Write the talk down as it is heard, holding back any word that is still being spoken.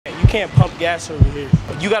can't pump gas over here.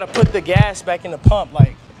 You gotta put the gas back in the pump.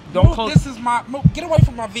 Like, don't close. This is my get away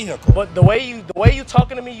from my vehicle. But the way you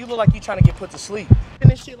talking to me, you look like you trying to get put to sleep. And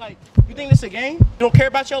this shit, like, you think this a game? You don't care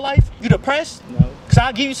about your life? You depressed? No. Cause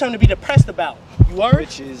I'll give you something to be depressed about. You worried?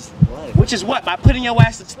 Which is what? Which is what? By putting your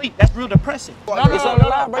ass to sleep. That's real depressing. No, bro.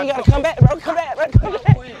 You gotta come back, bro. Come back, bro.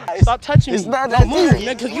 Stop touching me. It's not Don't that move, serious.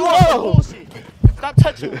 man, cause you on some bullshit. Stop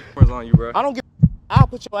touching me. Where's on you, bro? I don't give a I'll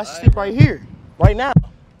put your ass to sleep right here, right now.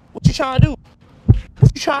 What you trying to do?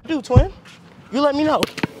 What you trying to do, twin? You let me know.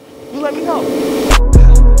 You let me know.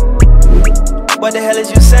 What the hell is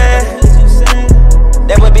you saying?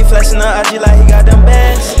 That would be flashing on IG like he got them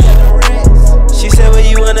bands. She said, where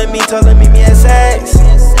you wanna meet? Told her meet me at Saks.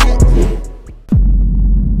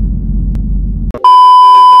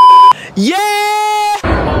 Yeah!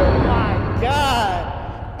 Oh my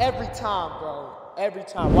God. Every time, bro. Every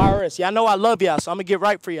time. YRS. Y'all know I love y'all, so I'm gonna get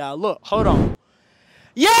right for y'all. Look, hold on.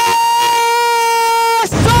 Yes,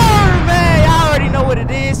 sir, man. Y'all already know what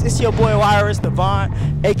it is. It's your boy YRS Divine,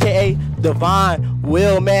 aka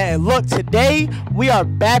DivineWill, man. And look, today we are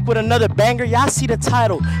back with another banger. Y'all see the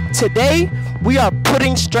title. Today we are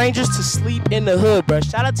putting strangers to sleep in the hood, bro.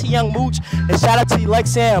 Shout out to Young Mooch and shout out to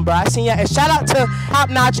Lexan, bro. I seen y'all, and shout out to Top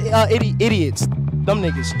Notch Idiots. Them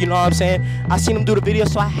niggas, you know what I'm saying? I seen them do the video,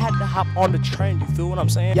 so I had to hop on the trend, you feel what I'm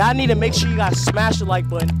saying? Y'all need to make sure you guys smash the like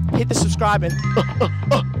button, hit the subscribe, and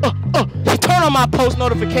turn on my post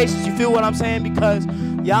notifications, you feel what I'm saying? Because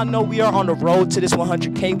y'all know we are on the road to this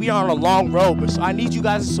 100K. We are on a long road, but so I need you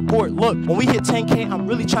guys' support. Look, when we hit 10K, I'm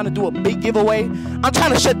really trying to do a big giveaway. I'm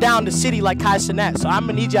trying to shut down the city like Kai Cenat, so I'm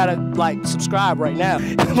gonna need y'all to, like, subscribe right now.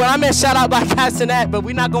 When I meant shout out by Kai Cenat, but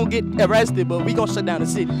we not gonna get arrested, but we gonna shut down the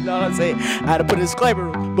city, you know what I'm saying? I had to put a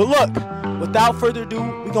disclaimer. But look, without further ado,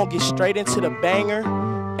 we gonna get straight into the banger,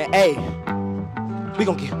 and hey, we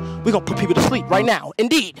gonna put people to sleep right now.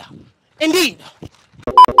 Indeed.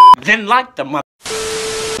 Didn't like the mother.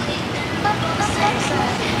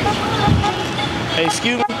 Hey,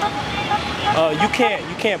 excuse me.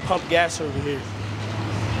 You can't pump gas over here.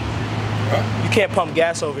 You can't pump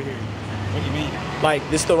gas over here. What do you mean? Like,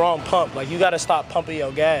 this the wrong pump. Like, you gotta stop pumping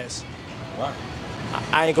your gas. Why?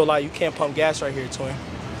 I ain't gonna lie, you can't pump gas right here, twin.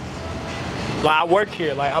 Like, I work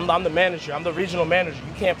here. Like, I'm the manager. I'm the regional manager.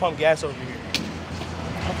 You can't pump gas over here.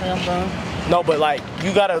 Okay, I'm done. No, but like,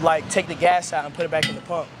 you gotta like take the gas out and put it back in the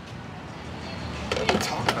pump. What are you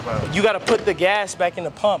talking about? You gotta put the gas back in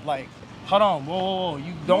the pump. Like, hold on, whoa.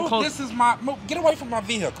 You don't close. This is my get away from my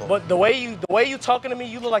vehicle. But the way you talking to me,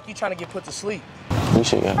 you look like you trying to get put to sleep. You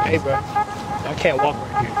should go. Hey, bro, I can't walk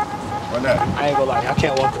right here. Why not? I ain't gonna lie, I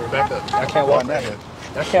can't walk right back up. I can't walk right here.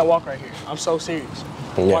 I can't walk right here. I'm so serious.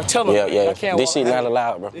 Yeah, Or tell them, I can't this walk shit right not here.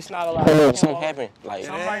 allowed, bro. It's not allowed. Something happened, like,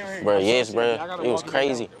 bro. Yes, bro. It was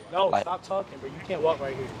crazy. No, like, stop talking, bro. You can't walk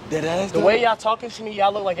right here. That ass. The way y'all talking to me,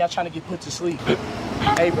 y'all look like y'all trying to get put to sleep.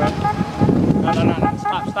 Hey, bro. No.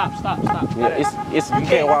 Stop. yeah, it's you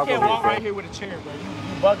can't walk You can't over walk here, right here with a chair, bro. You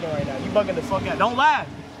bugging right now. You bugging the fuck out. Don't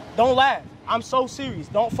laugh. I'm so serious.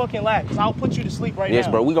 Don't fucking laugh, because I'll put you to sleep right now. Yes,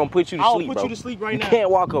 bro. We gonna put you to sleep, bro. I'll put you to sleep right now. You can't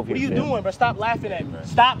walk over here. What are you fam. doing, bro? Stop laughing at me.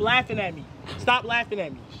 Stop laughing at me. Stop laughing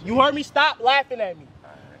at me. You heard me? Stop laughing at me.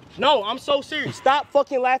 No, I'm so serious. Stop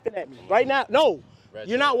fucking laughing at me. Right now. No.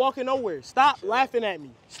 You're not walking nowhere. Stop laughing at me.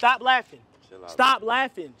 Stop laughing. Stop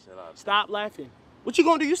laughing. Stop laughing. What you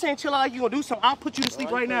gonna do? You saying chill out like you gonna do something. I'll put you to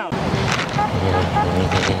sleep right now.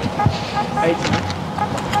 Hey,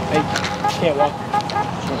 you can't walk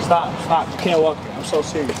here. Stop. You can't walk here. I'm so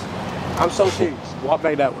serious. Walk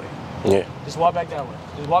back that way. Yeah. Just walk back that way.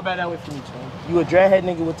 Just walk back that way for me, twin. You a dreadhead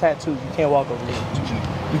nigga with tattoos. You can't walk over here.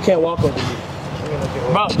 You can't walk over here.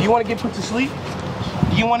 Bro, do you want to get put to sleep?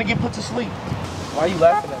 Why are you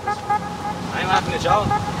laughing at us? I ain't laughing at y'all.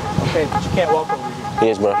 Okay, but you can't walk over here.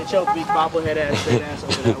 Yes, bro. Get your big bobblehead ass, straight ass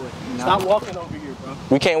over that way. Stop walking over here, bro.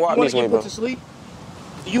 We can't walk this way, bro.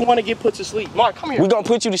 Do you want to get put to sleep? Mark, come here. We gonna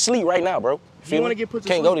put you to sleep right now, bro. You want to get put to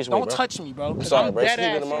sleep? Can't go this way, bro. Don't touch me, bro. I'm sorry, bro. Dead Sleep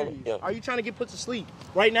in ass the moment. serious. Yeah. Are you trying to get put to sleep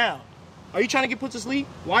right now? Are you trying to get put to sleep?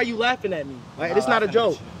 Why are you laughing at me? Like, it's not a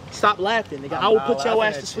joke. Stop laughing, nigga. I will put your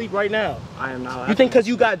ass to sleep right now. I am not laughing. You think because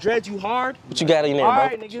you got dreads, you hard? What you got in there, All bro?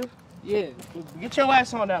 right, nigga. Yeah. Get your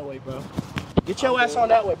ass on that way, bro. Get your ass on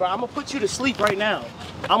that way, bro. I'm gonna put you to sleep right now.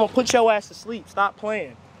 I'm gonna put your ass to sleep. Stop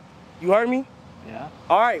playing. You heard me? Yeah.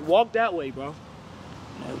 All right, walk that way, bro.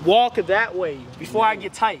 Walk that way before I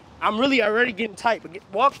get tight. I'm really already getting tight, but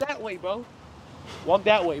walk that way, bro. Walk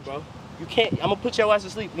that way, bro. You can't. I'm gonna put your ass to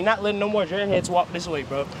sleep. We're not letting no more dreadheads walk this way,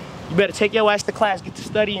 bro. You better take your ass to class, get to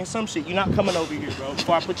studying some shit. You're not coming over here, bro,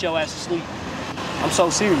 before I put your ass to sleep. I'm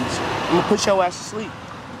so serious. I'm gonna put your ass to sleep.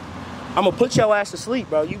 I'm gonna put your ass to sleep,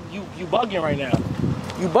 bro. You bugging right now.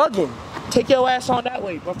 You bugging. Take your ass on that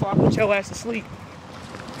way before I put your ass to sleep.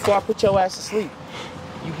 Before I put your ass to sleep.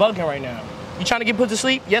 You bugging right now. You trying to get put to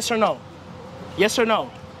sleep? Yes or no? Yes or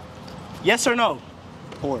no? Yes or no?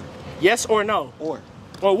 Or. Yes or no? Or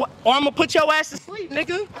what? Or I'm gonna put your ass to sleep,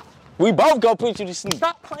 nigga. We both gonna put you to sleep.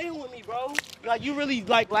 Stop playing with me, bro. Like, you really,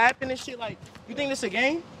 like, laughing and shit. Like, you think this a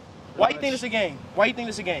game? Why you think this a game? Why you think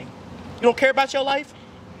this a game? You don't care about your life?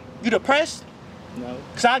 You depressed? no.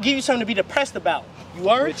 Because I'll give you something to be depressed about. You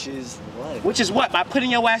heard? Which is what? Which is what? By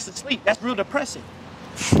putting your ass to sleep. That's real depressing.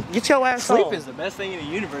 Get your ass Sleep on. is the best thing in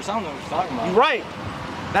the universe. I don't know what you're talking about. You right.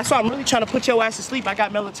 That's why I'm really trying to put your ass to sleep. I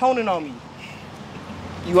got melatonin on me.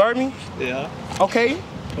 You heard me? Yeah. Okay.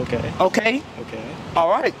 Okay. Okay. Okay. All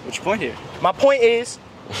right. What's your point here? My point is,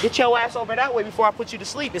 get your ass over that way before I put you to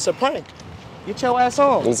sleep. It's a prank. Get your ass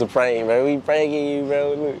on. It's a prank, bro. We pranking you,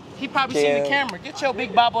 bro. Look. He probably seen the camera. Get your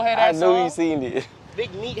big bobblehead I ass knew on. he seen it.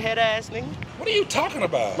 Big meathead ass nigga. What are you talking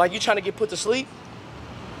about? Like you trying to get put to sleep?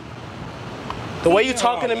 The way you Leave me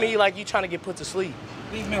talking to alone, me, man. like you trying to get put to sleep.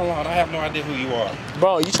 Leave me alone. I have no idea who you are.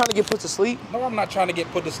 Bro, you trying to get put to sleep? No, I'm not trying to get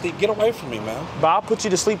put to sleep. Get away from me, man. But I'll put you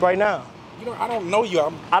to sleep right now. You know, I don't know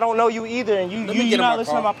you. I don't know you either, and Let me you get in not my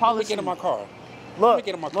listening to car. my policy. Let me get in my car. Look, me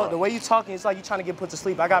get in my car. look, the way you talking, it's like you trying to get put to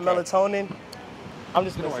sleep. I got Okay. melatonin. I'm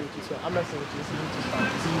just messing with you, sir. I'm messing with you. It's a YouTube channel.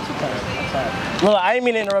 It's a YouTube channel. I'm sorry. Look, I didn't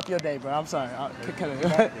mean to interrupt your day, bro. I'm sorry. I'm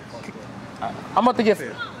about to get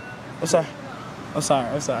it. I'm sorry. I'm sorry.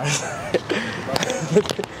 I'm sorry.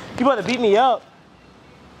 You about to beat me up.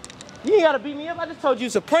 You ain't gotta beat me up. I just told you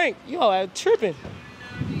it's a prank. Yo, I tripping.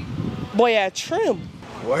 Boy, I trim.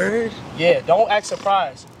 Word? Yeah, don't act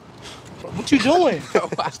surprised. What you doing?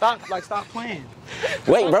 Stop playing.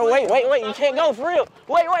 Wait, bro, wait. You can't go for real.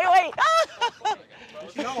 Wait.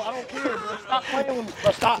 No, I don't care, bro. Stop playing with me.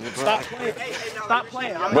 Bro, stop playing. Stop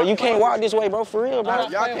playing. Bro, you can't walk this way, bro, for real, bro.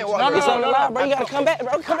 Y'all can't walk. It's on the line, bro. You gotta come back,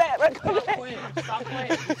 bro. Come back, bro. Stop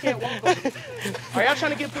playing. You can't walk over. Are y'all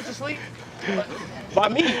trying to get put to sleep? By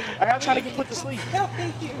me. Are y'all trying to get put to sleep?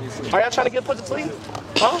 Are y'all trying to get put to sleep?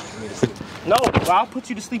 Huh? No, bro, I'll put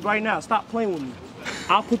you to sleep right now. Stop playing with me.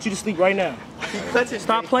 I'll put you to sleep right now.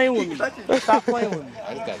 Stop playing with me. Stop playing with me.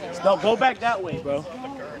 No, go back that way, bro.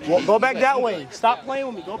 Well, go back that way. Stop playing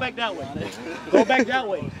with me. Go back that way. Go back that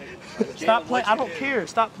way. Stop playing. I don't care.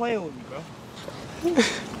 Stop playing with me, bro.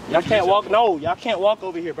 Y'all can't walk. No, y'all can't walk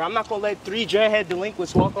over here, bro. I'm not gonna let 3 dreadhead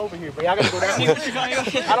delinquents walk over here, bro. Y'all gotta go that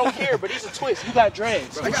way. I don't care, but these are twists. You got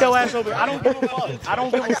dreads. Get your ass over here. I don't give a fuck. I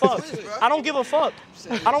don't give a fuck. I don't give a fuck.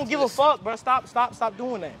 I don't give a fuck, bro. Stop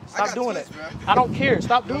doing that. Stop doing that. I don't care.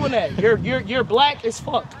 Stop doing that. You're black as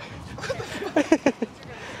fuck.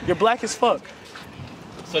 You're black as fuck.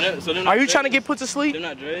 So they're Are you trying to get put to sleep? They're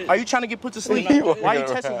not dreads? Are you trying to get put to sleep? Why are you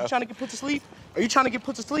testing me? You trying to get put to sleep? Are you trying to get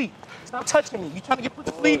put to sleep? Stop touching me. You trying to get put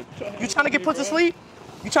to sleep? You trying to get put to sleep?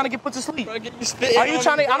 You trying to get put to sleep? Are you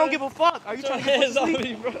trying to? I don't give a fuck. Are you trying to get put to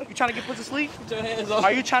sleep? You trying to get put to sleep?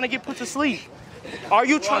 Are you trying to get put to sleep? Are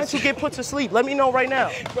you trying to get put to sleep? Let me know right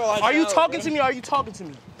now. Are you talking to me or are you talking to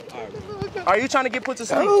me? Are you trying to get put to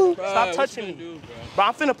sleep? Stop touching me. Bro,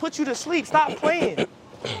 I'm finna put you to sleep. Stop playing.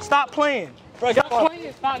 Stop playing. Stop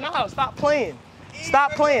playing. Stop playing.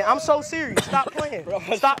 Stop playing. I'm so serious. Stop playing.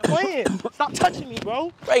 Stop playing. Stop touching me,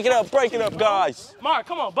 bro. Break it up, guys. Mark,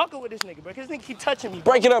 come on, buckle with this nigga, bro. Cause this nigga keep touching me.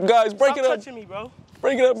 Bro. Break it up, guys. Break it Stop up. touching me, bro.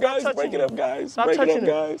 Break it up, guys. Stop Break touching it up, me. guys. Stop Break it touching up, me.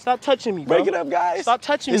 guys. Stop touching me, bro. Break it up, guys. Stop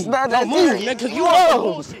touching me. It's not Don't that move, deep. nigga, cause you on some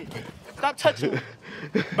bullshit. Stop touching me.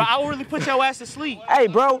 But I will really put your ass to sleep. Hey,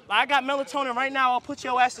 bro. I got melatonin right now. I'll put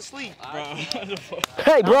your ass to sleep.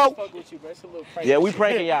 Hey, bro. Fuck with you, bro. It's a little prank. Yeah, we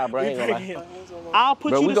pranking y'all, bro. Ain't gonna lie. I'll put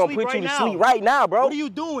Bro, you we to gonna sleep put right you to now. sleep right now, bro. What are you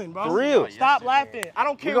doing, bro? For real. Stop laughing. I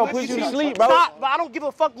don't care. We gonna what put you to see. sleep, bro. Stop. But I don't give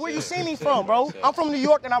a fuck where you see me from, bro. I'm from New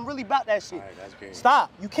York and I'm really about that shit.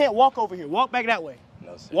 Stop. You can't walk over here. Walk back that way.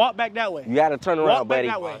 Walk back that way. You gotta turn around, Walk back buddy.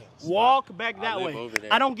 that way. Walk back that way.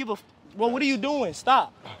 I don't give a. Well, what are you doing?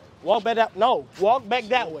 Stop. Walk back that. No. Walk back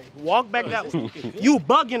that way. Walk back that way. You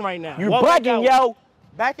bugging right now. You Walk back that bugging, way. yo.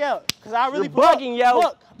 Back out. Cause I really You're bugging, yo.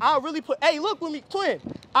 Look, I'll really put. Hey, look with me, twin.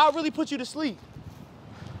 I'll really put you to sleep.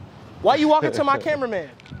 Why you walking to my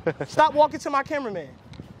cameraman? Stop walking to my cameraman.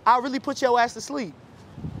 I'll really put your ass to sleep.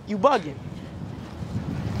 You bugging.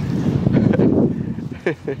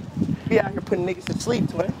 Be out here putting niggas to sleep,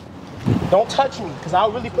 twin. Don't touch me, cause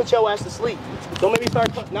I'll really put your ass to sleep. Don't make me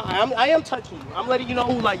start touching. No, I am touching you. I'm letting you know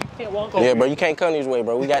who, like, you can't walk over. Yeah, bro, you can't come this way,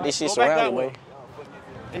 bro. We got this shit Go back that surrounded, way. bro.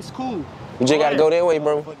 It's cool. We just gotta go that way,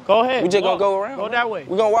 bro. Go ahead. We just walk. gonna go around. Go that way.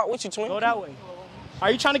 We gonna walk with you, twin. Go that way. Are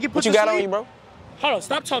you trying to get put What you to got sleep? on you, bro? Hold on,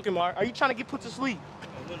 stop talking, Mark. Are you trying to get put to sleep?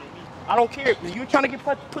 I don't care. You're trying to get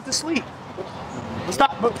put to sleep.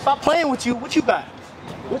 Stop playing with you. What you got?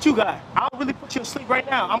 What you got? I'll really put you to sleep right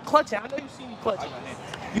now. I'm clutching. I know you see me clutching.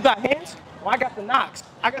 You got hands? Well, I got the knocks.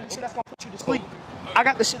 I got the shit that's gonna put you to sleep. I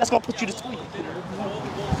got the shit that's gonna put you to sleep.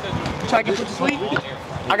 Try to get you to sleep?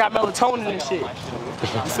 I got melatonin and shit.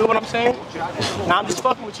 You feel what I'm saying? Now I'm just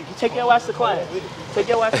fucking with you. You take your ass to class. Take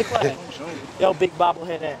your ass to class. Yo, big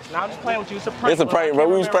bobblehead ass. Now I'm just playing with you. It's a prank. It's a prank, bro.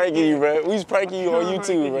 We was pranking you, bro. We was pranking you on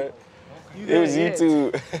YouTube, bro. It was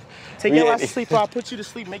YouTube. Take your ass to sleep or I'll put you to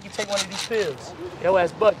sleep, make you take one of these pills. Your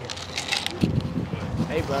ass bugging.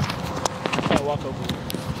 Hey, bro. I can't walk over you.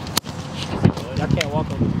 I can't walk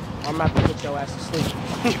over you. I'm about to put your ass to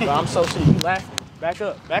sleep. Bro, I'm so sick. You laughing. Back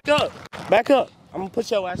up. Back up. Back up. I'm going to put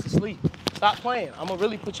your ass to sleep. Stop playing. I'm going to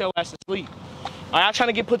really put your ass to sleep. Are y'all trying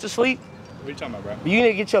to get put to sleep? What are you talking about, bro? You need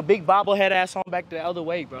to get your big bobblehead ass on back the other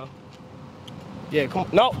way, bro. Yeah, come on.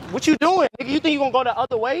 No, what you doing? Nigga, you think you going to go the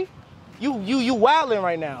other way? You wilding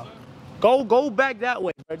right now. Go back that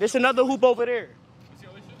way, bro. There's another hoop over there. What's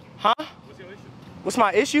your issue? Huh? What's your issue? What's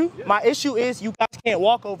my issue? Yeah. My issue is you guys can't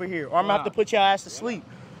walk over here, or I'm gonna have to put your ass to sleep.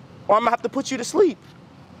 Or I'm gonna have to put you to sleep.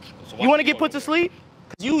 So you wanna get put to sleep?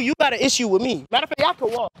 Cause you got an issue with me. Matter of fact, I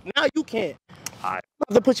can walk. Now you can't. I'm gonna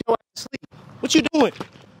have to put your ass to sleep. What you doing?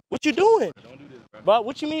 What you doing? Don't do this, bro. But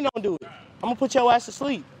what you mean don't do it? I'm gonna put your ass to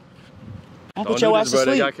sleep. I'm gonna put your ass to sleep.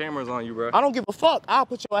 They got cameras on you, bro. I don't give a fuck. I'll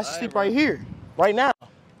put your ass to sleep right here, right now.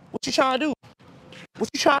 What you trying to do? What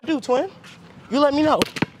you trying to do, twin? You let me know.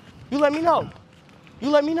 You let me know. You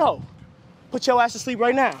let me know. Put your ass to sleep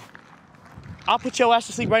right now. I'll put your ass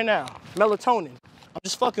to sleep right now. Melatonin. I'm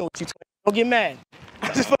just fucking with you, twin. Don't get mad.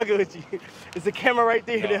 I'm just fucking with you. It's a camera right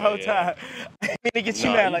there the whole time. I didn't mean to get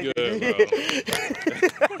you mad like that.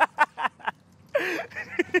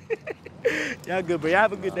 Y'all good, bro. Y'all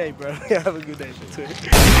have a good day, bro. Y'all have a good day, twin.